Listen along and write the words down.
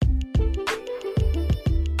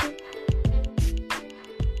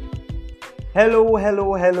Hello,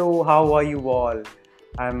 hello, hello. How are you all?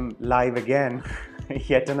 I'm live again,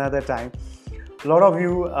 yet another time. A lot of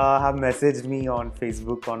you have messaged me on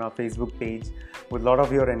Facebook, on our Facebook page, with a lot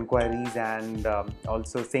of your inquiries and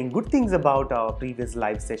also saying good things about our previous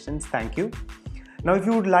live sessions. Thank you. Now, if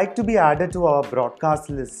you would like to be added to our broadcast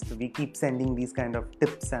list, we keep sending these kind of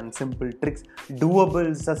tips and simple tricks,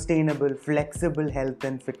 doable, sustainable, flexible health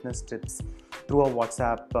and fitness tips through our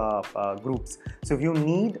WhatsApp groups. So, if you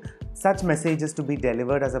need such messages to be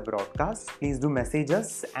delivered as a broadcast, please do message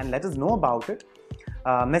us and let us know about it.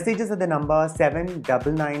 Messages at the number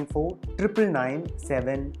 7994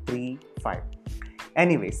 735.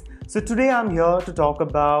 Anyways, so today I'm here to talk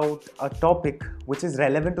about a topic which is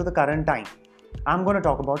relevant to the current time. I'm going to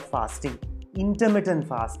talk about fasting, intermittent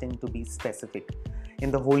fasting to be specific. In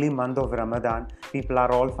the holy month of Ramadan, people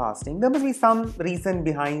are all fasting. There must be some reason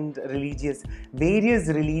behind various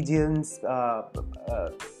religions,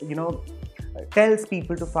 tells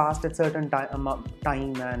people to fast at certain time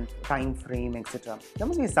and time frame, etc. There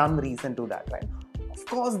must be some reason to that, right? Of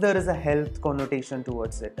course, there is a health connotation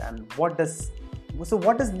towards it. And what does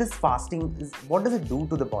this fasting what does it do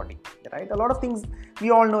to the body, right? A lot of things we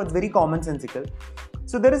all know, it's very commonsensical.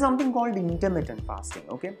 So there is something called intermittent fasting.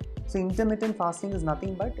 Okay, so intermittent fasting is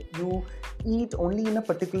nothing but you eat only in a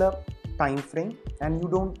particular time frame and you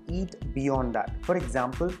don't eat beyond that. For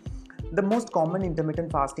example, the most common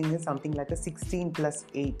intermittent fasting is something like a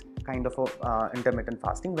 16+8 kind of intermittent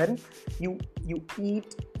fasting, wherein you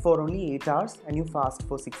eat for only 8 hours and you fast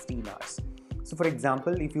for 16 hours. So for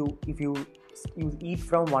example, if you eat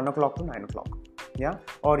from 1 o'clock to 9 o'clock, yeah,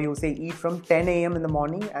 or you say eat from 10 a.m. in the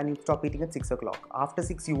morning and you stop eating at 6 o'clock. After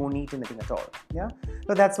 6 you won't eat anything at all, yeah.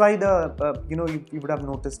 So that's why you would have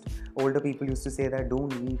noticed older people used to say that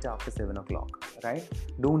don't eat after 7 o'clock, right?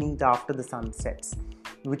 Don't eat after the sun sets,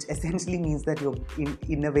 which essentially means that you're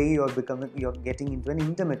in a way you're getting into an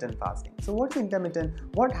intermittent fasting. So what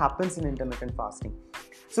happens in intermittent fasting?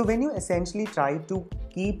 So when you essentially try to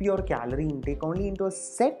keep your calorie intake only into a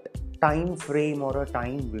set time frame or a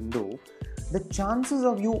time window, the chances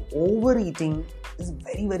of you overeating is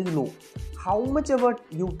very, very low. How much ever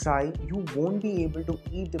you try, you won't be able to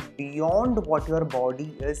eat beyond what your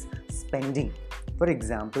body is spending. For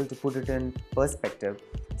example, to put it in perspective,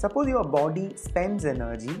 suppose your body spends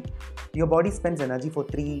energy for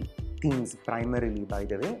three things primarily, by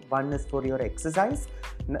the way. One is for your exercise,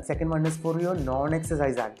 second one is for your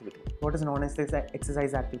non-exercise activity. What is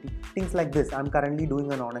non-exercise activity? Things like this. I'm currently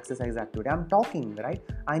doing a non-exercise activity. I'm talking, right?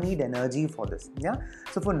 I need energy for this. Yeah.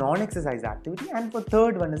 So for non-exercise activity, and for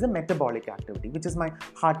third one is a metabolic activity, which is my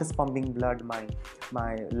heart is pumping blood,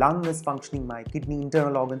 my lung is functioning, my kidney,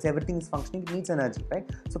 internal organs, everything is functioning. It needs energy, right?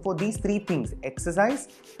 So for these three things, exercise,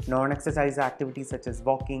 non-exercise activities such as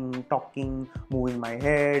walking, talking, moving my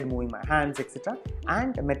head, moving my hands, etc.,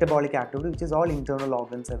 and metabolic activity, which is all internal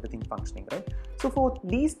organs, everything functioning, right? So for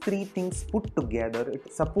these three things put together,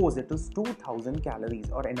 suppose it is 2000 calories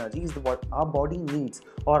or energy is what our body needs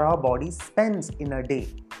or our body spends in a day.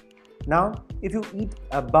 Now, if you eat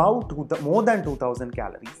about more than 2000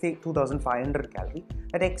 calories, say 2500 calories,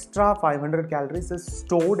 that extra 500 calories is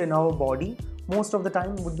stored in our body. Most of the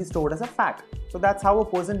time would be stored as a fat. So that's how a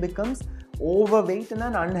person becomes overweight in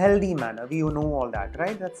an unhealthy manner. We know all that,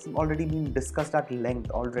 right? That's already been discussed at length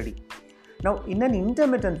already. Now, in an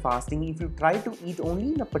intermittent fasting, if you try to eat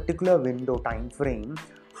only in a particular window time frame,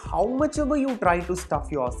 how much ever you try to stuff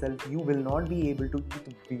yourself, you will not be able to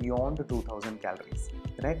eat beyond 2000 calories,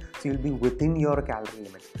 right? So you'll be within your calorie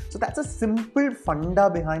limit. So that's a simple funda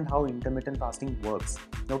behind how intermittent fasting works.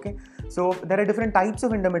 Okay, so there are different types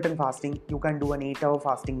of intermittent fasting. You can do an 8-hour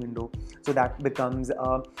fasting window, so that becomes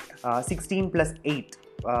a 16+8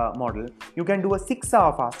 model. You can do a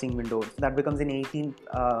 6-hour fasting window, so that becomes an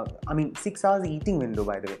 6 hours eating window,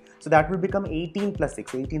 by the way. So that will become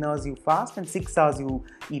 18+6. 18 hours you fast and 6 hours you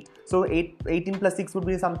eat. So 18+6 would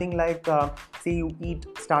be something like, say you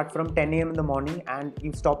start from 10 a.m. in the morning and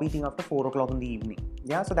you stop eating after 4 o'clock in the evening.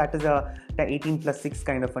 Yeah, so that is the 18+6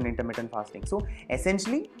 kind of an intermittent fasting. So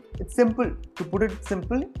essentially, it's simple. To put it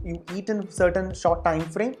simple, you eat in a certain short time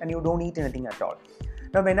frame and you don't eat anything at all.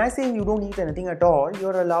 Now, when I say you don't eat anything at all,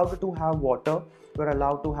 you're allowed to have water. You're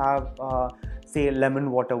allowed to have, say,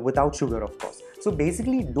 lemon water without sugar, of course. So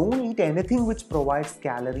basically, don't eat anything which provides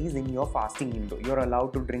calories in your fasting window. You're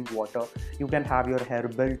allowed to drink water. You can have your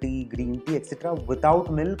herbal tea, green tea, etc.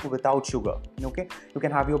 without milk, without sugar. Okay, you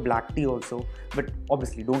can have your black tea also, but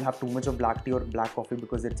obviously don't have too much of black tea or black coffee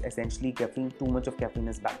because it's essentially caffeine. Too much of caffeine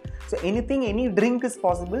is bad. So any drink is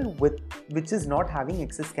possible which is not having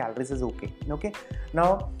excess calories is okay. Okay,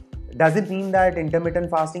 now does it mean that intermittent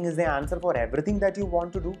fasting is the answer for everything that you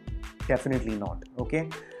want to do? Definitely not. Okay.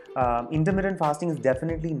 Intermittent fasting is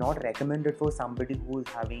definitely not recommended for somebody who is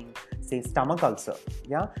having, say, stomach ulcer.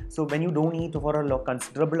 Yeah. So when you don't eat for a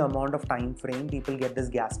considerable amount of time frame, people get this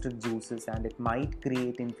gastric juices, and it might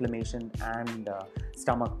create inflammation and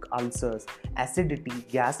stomach ulcers, acidity,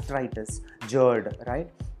 gastritis, GERD,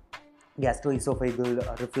 right?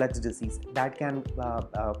 Gastroesophageal reflux disease that can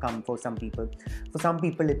come for some people. For some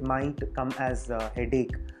people it might come as a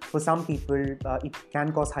headache. For some people it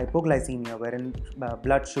can cause hypoglycemia, wherein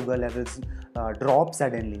blood sugar levels drop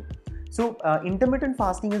suddenly. So intermittent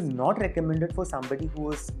fasting is not recommended for somebody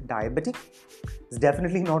who is diabetic. It's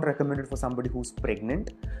definitely not recommended for somebody who's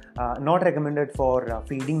pregnant, not recommended for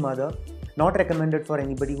feeding mother, not recommended for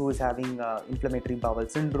anybody who is having inflammatory bowel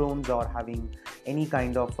syndromes or having any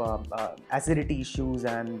kind of acidity issues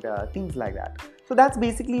and things like that. So that's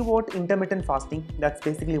basically what intermittent fasting, that's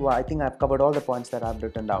basically why I think I've covered all the points that I've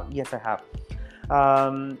written down. Yes, I have.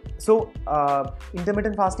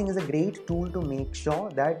 Intermittent fasting is a great tool to make sure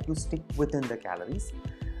that you stick within the calories.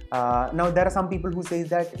 Now there are some people who say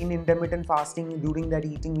that in intermittent fasting, during that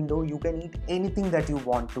eating window, you can eat anything that you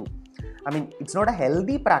want to. I mean, it's not a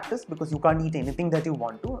healthy practice because you can't eat anything that you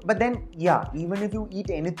want to. But then, yeah, even if you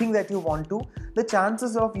eat anything that you want to, the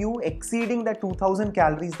chances of you exceeding that 2000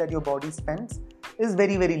 calories that your body spends is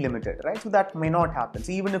very, very limited, right? So that may not happen.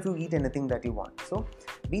 So even if you eat anything that you want. So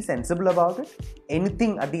be sensible about it.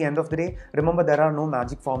 Anything at the end of the day, remember there are no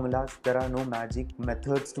magic formulas. There are no magic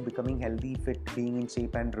methods to becoming healthy, fit, being in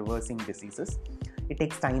shape and reversing diseases. It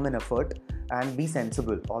takes time and effort, and be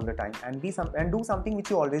sensible all the time, and do something which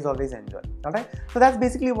you always enjoy. All right. So that's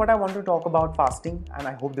basically what I want to talk about fasting, and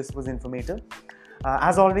I hope this was informative.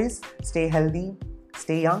 As always, stay healthy,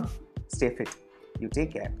 stay young, stay fit. You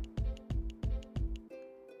take care.